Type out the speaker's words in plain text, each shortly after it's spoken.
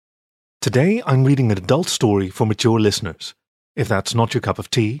Today I'm reading an adult story for mature listeners. If that's not your cup of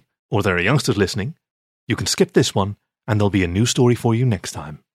tea, or there are youngsters listening, you can skip this one and there'll be a new story for you next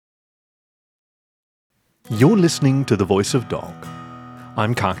time. You're listening to The Voice of Dog.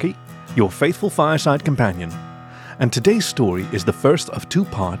 I'm Kaki, your faithful fireside companion, and today's story is the first of two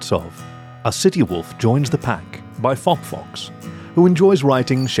parts of A City Wolf Joins the Pack by Fopfox, who enjoys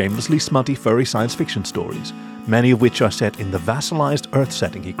writing shamelessly smutty furry science fiction stories, many of which are set in the vassalized Earth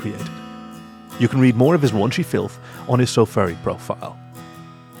setting he created. You can read more of his raunchy filth on his So Furry profile.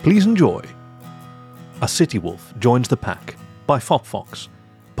 Please enjoy A City Wolf Joins the Pack by Fopfox,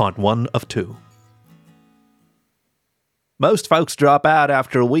 Part 1 of 2. Most folks drop out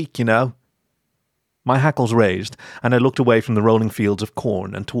after a week, you know. My hackles raised, and I looked away from the rolling fields of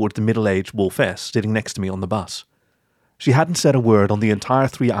corn and toward the middle-aged wolfess sitting next to me on the bus. She hadn't said a word on the entire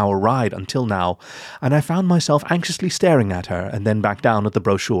 3-hour ride until now, and I found myself anxiously staring at her and then back down at the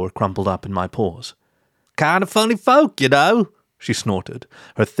brochure crumpled up in my paws. Kind of funny folk, you know, she snorted,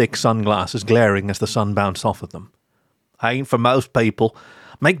 her thick sunglasses glaring as the sun bounced off of them. Ain't for most people.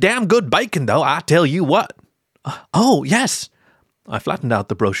 Make damn good bacon, though, I tell you what. Oh, yes! I flattened out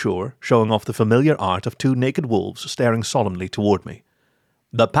the brochure, showing off the familiar art of two naked wolves staring solemnly toward me.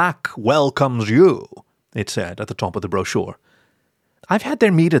 The pack welcomes you, it said at the top of the brochure. I've had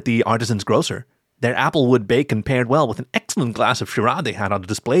their meat at the artisan's grocer. Their applewood bacon paired well with an excellent glass of Shiraz they had on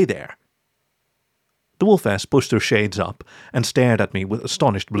display there. The wolfess pushed her shades up and stared at me with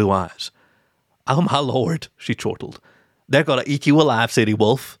astonished blue eyes. Oh, my lord, she chortled. They're going to eat you alive, City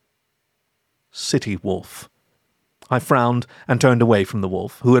Wolf. City Wolf. I frowned and turned away from the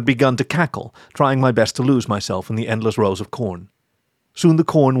wolf, who had begun to cackle, trying my best to lose myself in the endless rows of corn. Soon the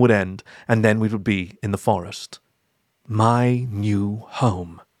corn would end, and then we would be in the forest. My new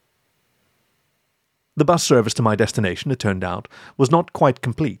home. The bus service to my destination, it turned out, was not quite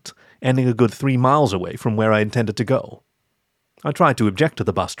complete, ending a good 3 miles away from where I intended to go. I tried to object to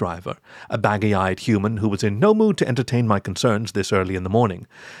the bus driver, a baggy-eyed human who was in no mood to entertain my concerns this early in the morning,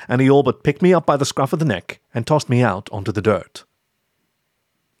 and he all but picked me up by the scruff of the neck and tossed me out onto the dirt.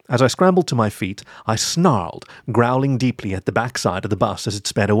 As I scrambled to my feet, I snarled, growling deeply at the backside of the bus as it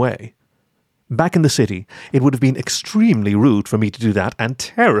sped away. Back in the city, it would have been extremely rude for me to do that and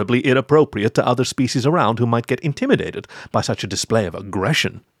terribly inappropriate to other species around who might get intimidated by such a display of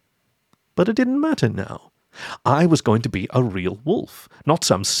aggression. But it didn't matter now. I was going to be a real wolf, not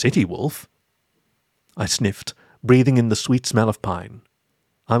some city wolf. I sniffed, breathing in the sweet smell of pine.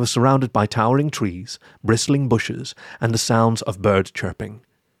 I was surrounded by towering trees, bristling bushes, and the sounds of birds chirping.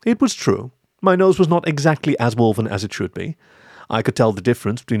 It was true. My nose was not exactly as woven as it should be. I could tell the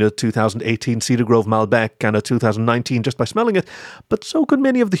difference between a 2018 Cedar Grove Malbec and a 2019 just by smelling it, but so could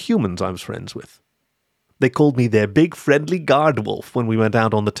many of the humans I was friends with. They called me their big friendly guard wolf when we went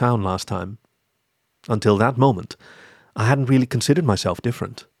out on the town last time. Until that moment, I hadn't really considered myself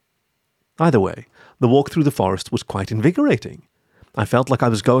different. Either way, the walk through the forest was quite invigorating. I felt like I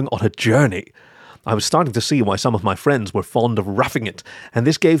was going on a journey. I was starting to see why some of my friends were fond of roughing it, and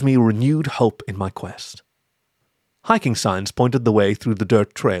this gave me renewed hope in my quest. Hiking signs pointed the way through the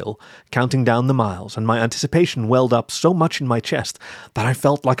dirt trail, counting down the miles, and my anticipation welled up so much in my chest that I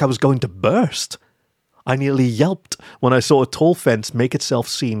felt like I was going to burst. I nearly yelped when I saw a tall fence make itself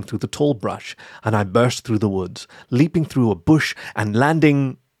seen through the tall brush, and I burst through the woods, leaping through a bush and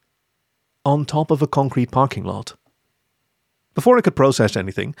landing on top of a concrete parking lot. Before I could process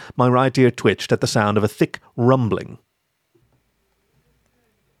anything, my right ear twitched at the sound of a thick rumbling.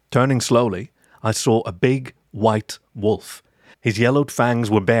 Turning slowly, I saw a big, white wolf. His yellowed fangs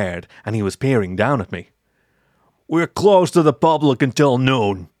were bared, and he was peering down at me. We're closed to the public until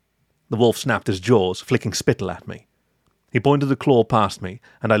noon. The wolf snapped his jaws, flicking spittle at me. He pointed a claw past me,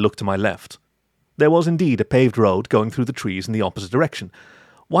 and I looked to my left. There was indeed a paved road going through the trees in the opposite direction.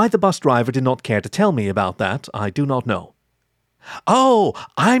 Why the bus driver did not care to tell me about that, I do not know. Oh,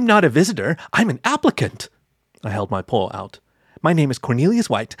 I'm not a visitor. I'm an applicant. I held my paw out. My name is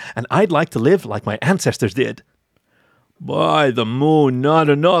Cornelius White, and I'd like to live like my ancestors did. By the moon, not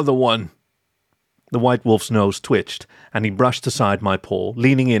another one. The white wolf's nose twitched, and he brushed aside my paw,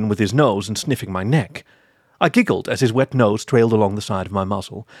 leaning in with his nose and sniffing my neck. I giggled as his wet nose trailed along the side of my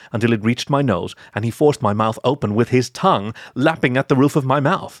muzzle, until it reached my nose, and he forced my mouth open with his tongue, lapping at the roof of my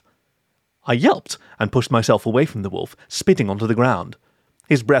mouth. I yelped and pushed myself away from the wolf, spitting onto the ground.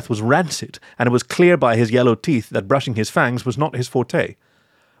 His breath was rancid, and it was clear by his yellow teeth that brushing his fangs was not his forte.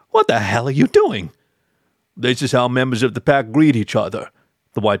 What the hell are you doing? This is how members of the pack greet each other,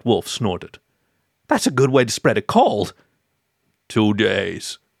 the white wolf snorted. That's a good way to spread a cold. 2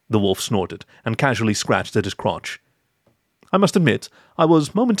 days, the wolf snorted, and casually scratched at his crotch. I must admit, I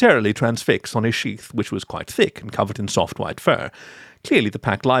was momentarily transfixed on his sheath, which was quite thick and covered in soft white fur. Clearly the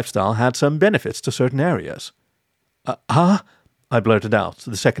pack lifestyle had some benefits to certain areas. I blurted out,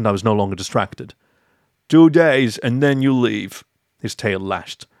 the second I was no longer distracted. 2 days, and then you leave. His tail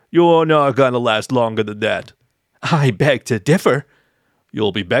lashed. You're not going to last longer than that. I beg to differ.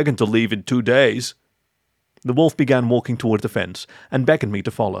 You'll be begging to leave in 2 days. The wolf began walking toward the fence and beckoned me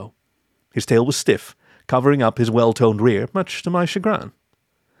to follow. His tail was stiff, covering up his well-toned rear, much to my chagrin.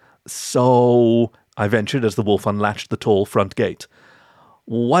 So, I ventured as the wolf unlatched the tall front gate.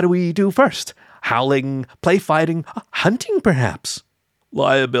 What do we do first? Howling, play fighting, hunting perhaps?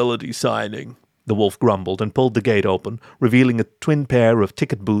 Liability signing, the wolf grumbled and pulled the gate open, revealing a twin pair of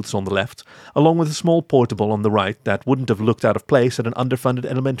ticket booths on the left, along with a small portable on the right that wouldn't have looked out of place at an underfunded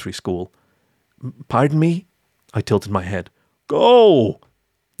elementary school. Pardon me? I tilted my head. Go!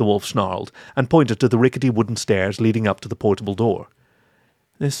 The wolf snarled and pointed to the rickety wooden stairs leading up to the portable door.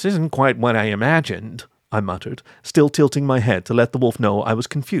 This isn't quite what I imagined, I muttered, still tilting my head to let the wolf know I was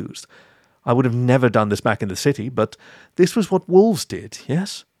confused. I would have never done this back in the city, but this was what wolves did,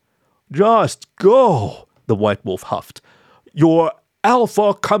 yes? Just go, the white wolf huffed. Your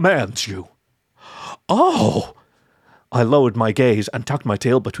alpha commands you. Oh! I lowered my gaze and tucked my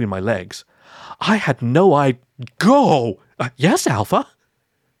tail between my legs. I had no idea. Go! Yes, Alpha?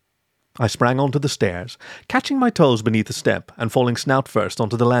 I sprang onto the stairs, catching my toes beneath the step and falling snout first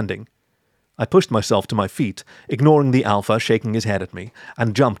onto the landing. I pushed myself to my feet, ignoring the Alpha shaking his head at me,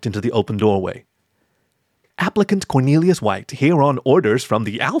 and jumped into the open doorway. Applicant Cornelius White, here on orders from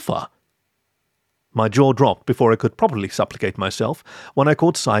the Alpha. My jaw dropped before I could properly supplicate myself when I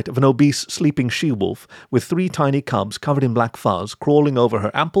caught sight of an obese, sleeping she-wolf with 3 tiny cubs covered in black fuzz crawling over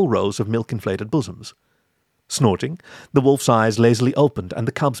her ample rows of milk-inflated bosoms. Snorting, the wolf's eyes lazily opened and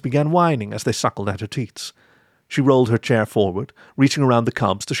the cubs began whining as they suckled at her teats. She rolled her chair forward, reaching around the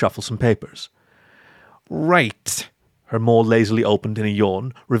cubs to shuffle some papers. Right. Her maw lazily opened in a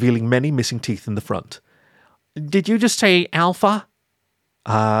yawn, revealing many missing teeth in the front. Did you just say Alpha?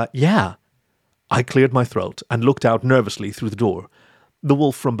 Yeah. I cleared my throat and looked out nervously through the door. The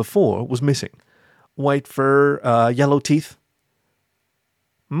wolf from before was missing. White fur, yellow teeth.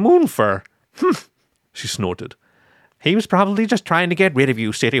 Moon fur. She snorted. He was probably just trying to get rid of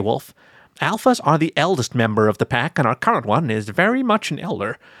you, City Wolf. Alphas are the eldest member of the pack, and our current one is very much an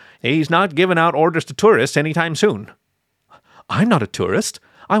elder. He's not giving out orders to tourists anytime soon. I'm not a tourist.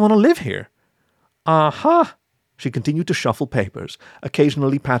 I want to live here. Uh-huh. She continued to shuffle papers,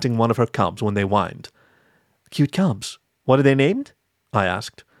 occasionally patting one of her cubs when they whined. Cute cubs. What are they named? I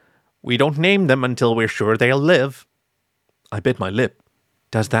asked. We don't name them until we're sure they'll live. I bit my lip.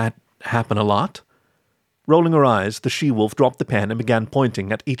 Does that happen a lot? Rolling her eyes, the she-wolf dropped the pen and began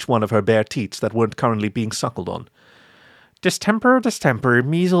pointing at each one of her bare teats that weren't currently being suckled on. Distemper,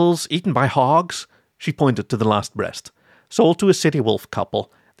 measles, eaten by hogs. She pointed to the last breast. Sold to a city wolf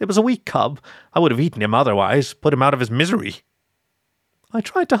couple. There was a weak cub. I would have eaten him otherwise, put him out of his misery. I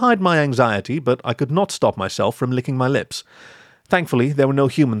tried to hide my anxiety, but I could not stop myself from licking my lips. Thankfully, there were no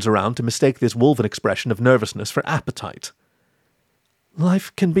humans around to mistake this wolven expression of nervousness for appetite.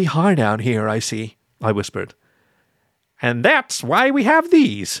 Life can be hard out here, I see, I whispered. And that's why we have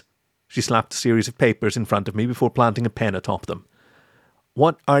these. She slapped a series of papers in front of me before planting a pen atop them.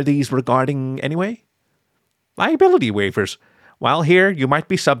 What are these regarding, anyway? Liability waivers. While here, you might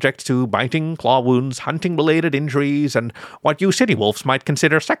be subject to biting, claw wounds, hunting-related injuries, and what you city wolves might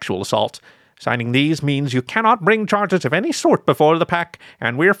consider sexual assault. Signing these means you cannot bring charges of any sort before the pack,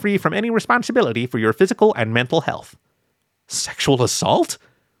 and we're free from any responsibility for your physical and mental health. Sexual assault?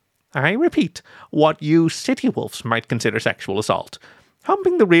 I repeat, what you city wolves might consider sexual assault.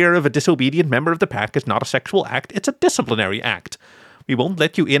 Humping the rear of a disobedient member of the pack is not a sexual act, it's a disciplinary act. We won't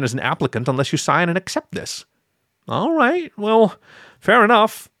let you in as an applicant unless you sign and accept this. All right, well, fair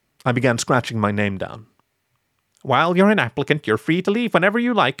enough. I began scratching my name down. While you're an applicant, you're free to leave whenever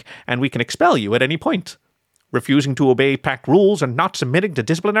you like, and we can expel you at any point. Refusing to obey pack rules and not submitting to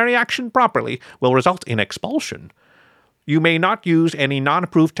disciplinary action properly will result in expulsion. You may not use any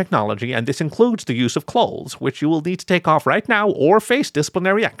non-approved technology, and this includes the use of clothes, which you will need to take off right now or face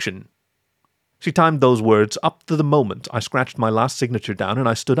disciplinary action. She timed those words up to the moment I scratched my last signature down and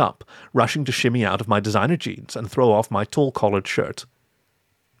I stood up, rushing to shimmy out of my designer jeans and throw off my tall-collared shirt.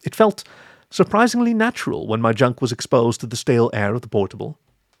 It felt surprisingly natural when my junk was exposed to the stale air of the portable.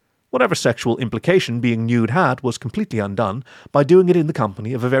 Whatever sexual implication being nude had was completely undone by doing it in the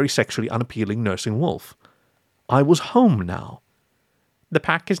company of a very sexually unappealing nursing wolf. I was home now. The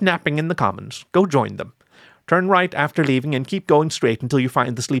pack is napping in the commons. Go join them. Turn right after leaving and keep going straight until you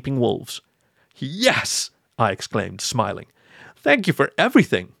find the sleeping wolves. Yes! I exclaimed, smiling. Thank you for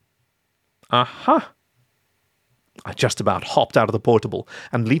everything." Uh-huh. I just about hopped out of the portable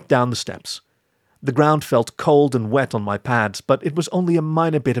and leaped down the steps. The ground felt cold and wet on my pads, but it was only a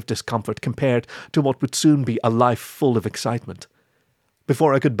minor bit of discomfort compared to what would soon be a life full of excitement.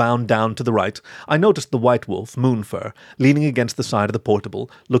 Before I could bound down to the right, I noticed the white wolf, Moonfur, leaning against the side of the portable,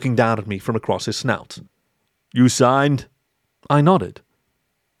 looking down at me from across his snout. You signed? I nodded.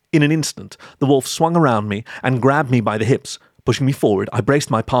 In an instant, the wolf swung around me and grabbed me by the hips. Pushing me forward, I braced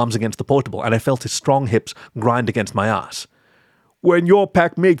my palms against the portable, and I felt his strong hips grind against my ass. When your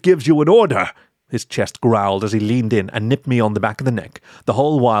packmate gives you an order, his chest growled as he leaned in and nipped me on the back of the neck, the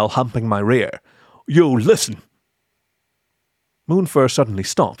whole while humping my rear. You listen. Moonfur suddenly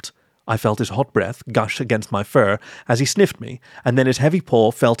stopped. I felt his hot breath gush against my fur as he sniffed me, and then his heavy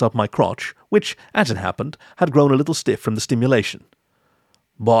paw felt up my crotch, which, as it happened, had grown a little stiff from the stimulation.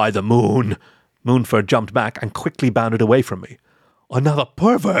 By the moon! Moonfur jumped back and quickly bounded away from me. Another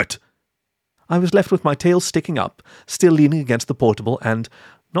pervert! I was left with my tail sticking up, still leaning against the portable, and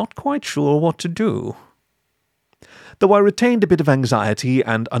not quite sure what to do. Though I retained a bit of anxiety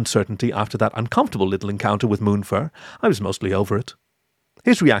and uncertainty after that uncomfortable little encounter with Moonfur, I was mostly over it.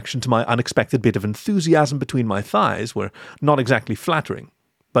 His reaction to my unexpected bit of enthusiasm between my thighs were not exactly flattering,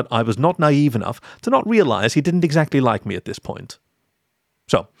 but I was not naive enough to not realize he didn't exactly like me at this point.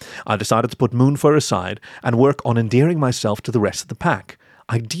 So, I decided to put Moonfur aside and work on endearing myself to the rest of the pack,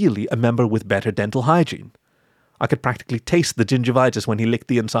 ideally a member with better dental hygiene. I could practically taste the gingivitis when he licked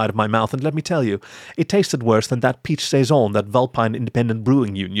the inside of my mouth, and let me tell you, it tasted worse than that peach saison that Vulpine Independent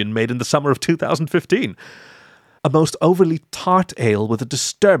Brewing Union made in the summer of 2015. A most overly tart ale with a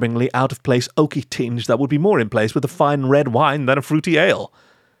disturbingly out-of-place oaky tinge that would be more in place with a fine red wine than a fruity ale.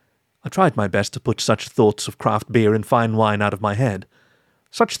 I tried my best to put such thoughts of craft beer and fine wine out of my head.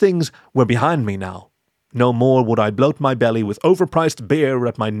 Such things were behind me now. No more would I bloat my belly with overpriced beer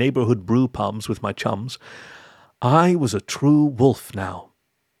at my neighborhood brew pubs with my chums. I was a true wolf now.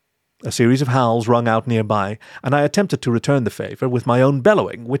 A series of howls rung out nearby, and I attempted to return the favor with my own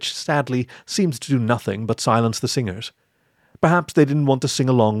bellowing, which sadly seemed to do nothing but silence the singers. Perhaps they didn't want to sing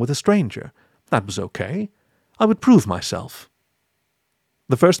along with a stranger. That was okay. I would prove myself.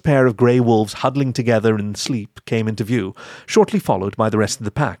 The first pair of grey wolves huddling together in sleep came into view, shortly followed by the rest of the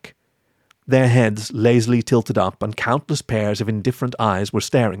pack. Their heads lazily tilted up, and countless pairs of indifferent eyes were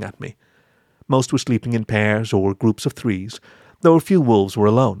staring at me. Most were sleeping in pairs or groups of threes, though a few wolves were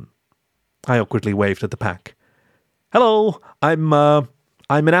alone. I awkwardly waved at the pack. "Hello, I'm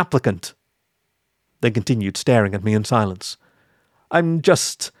an applicant." They continued staring at me in silence. I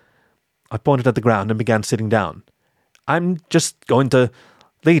pointed at the ground and began sitting down. "I'm just going to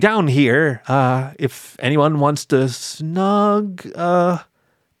lay down here, if anyone wants to snug,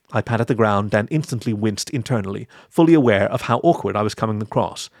 I patted the ground and instantly winced internally, fully aware of how awkward I was coming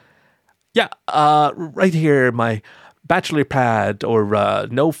across. "Yeah, right here, my bachelor pad, or,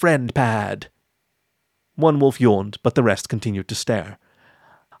 no friend pad." One wolf yawned, but the rest continued to stare.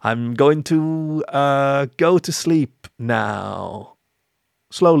 "I'm going to, go to sleep now."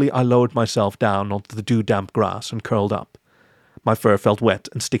 Slowly I lowered myself down onto the dew-damp grass and curled up. My fur felt wet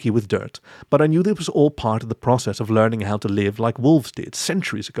and sticky with dirt, but I knew this was all part of the process of learning how to live like wolves did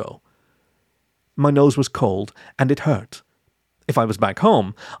centuries ago. My nose was cold, and it hurt. If I was back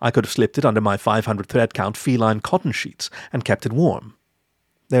home, I could have slipped it under my 500 thread count feline cotton sheets and kept it warm.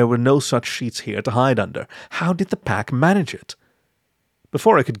 There were no such sheets here to hide under. How did the pack manage it?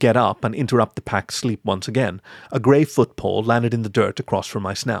 Before I could get up and interrupt the pack's sleep once again, a grey footpaw landed in the dirt across from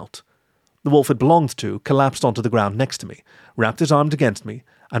my snout. The wolf it belonged to collapsed onto the ground next to me, wrapped his arms against me,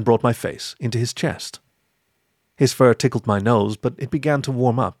 and brought my face into his chest. His fur tickled my nose, but it began to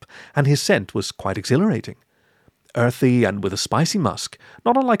warm up, and his scent was quite exhilarating. Earthy and with a spicy musk,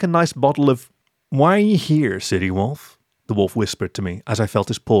 not unlike a nice bottle of— "Why are you here, City Wolf?" the wolf whispered to me as I felt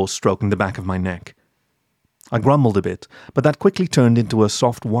his paws stroking the back of my neck. I grumbled a bit, but that quickly turned into a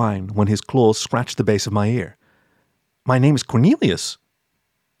soft whine when his claws scratched the base of my ear. "My name is Cornelius."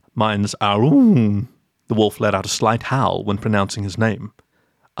 "Mine's Arun." The wolf let out a slight howl when pronouncing his name.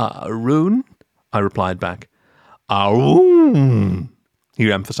 "Arun?" I replied back. "Arun."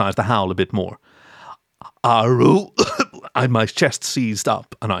 He emphasized the howl a bit more. "Arun." My chest seized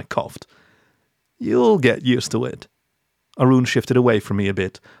up, and I coughed. "You'll get used to it." Arun shifted away from me a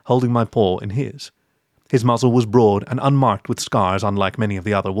bit, holding my paw in his. His muzzle was broad and unmarked with scars, unlike many of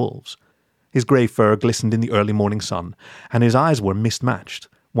the other wolves. His grey fur glistened in the early morning sun, and his eyes were mismatched,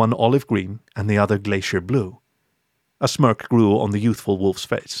 one olive green and the other glacier blue. A smirk grew on the youthful wolf's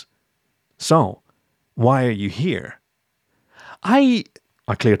face. "So, why are you here?" I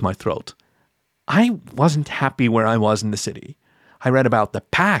cleared my throat. "I wasn't happy where I was in the city. I read about the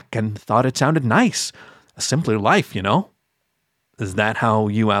pack and thought it sounded nice. A simpler life, you know? Is that how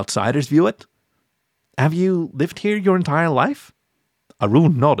you outsiders view it? Have you lived here your entire life?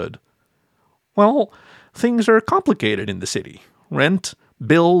 Arun nodded. Well, things are complicated in the city. Rent,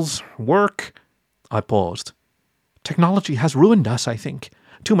 bills, work. I paused. Technology has ruined us, I think.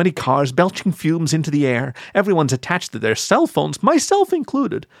 Too many cars belching fumes into the air. Everyone's attached to their cell phones, myself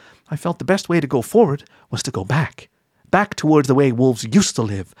included. I felt the best way to go forward was to go back. Back towards the way wolves used to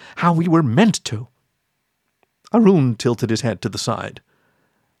live, how we were meant to. Arun tilted his head to the side.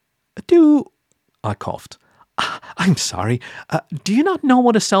 I coughed. I'm sorry. Do you not know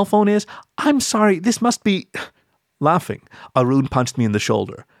what a cell phone is? I'm sorry, this must be... Laughing, Arun punched me in the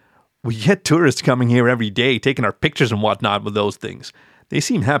shoulder. We get tourists coming here every day, taking our pictures and whatnot with those things. They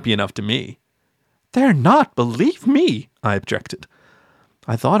seem happy enough to me. They're not, believe me, I objected.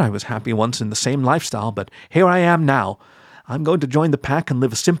 I thought I was happy once in the same lifestyle, but here I am now. I'm going to join the pack and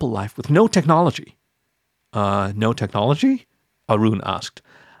live a simple life with no technology. No technology? Arun asked.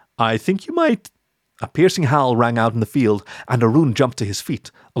 I think you might... A piercing howl rang out in the field, and Arun jumped to his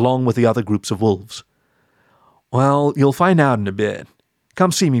feet, along with the other groups of wolves. Well, you'll find out in a bit.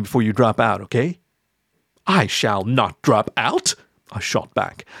 Come see me before you drop out, okay? I shall not drop out, I shot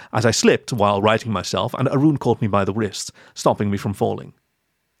back, as I slipped while righting myself, and Arun caught me by the wrist, stopping me from falling.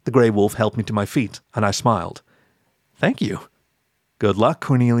 The grey wolf helped me to my feet, and I smiled. Thank you. Good luck,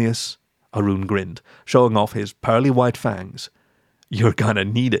 Cornelius. Arun grinned, showing off his pearly white fangs. You're gonna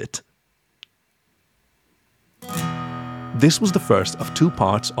need it. This was the first of 2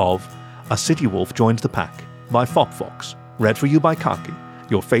 parts of A City Wolf Joins the Pack by Fopfox, read for you by Kaki,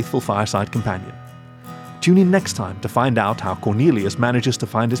 your faithful fireside companion. Tune in next time to find out how Cornelius manages to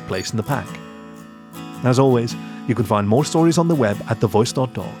find his place in the pack. As always, you can find more stories on the web at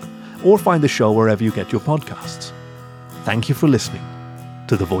thevoice.dog, or find the show wherever you get your podcasts. Thank you for listening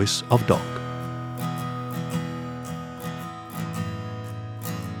to The Voice of Dog.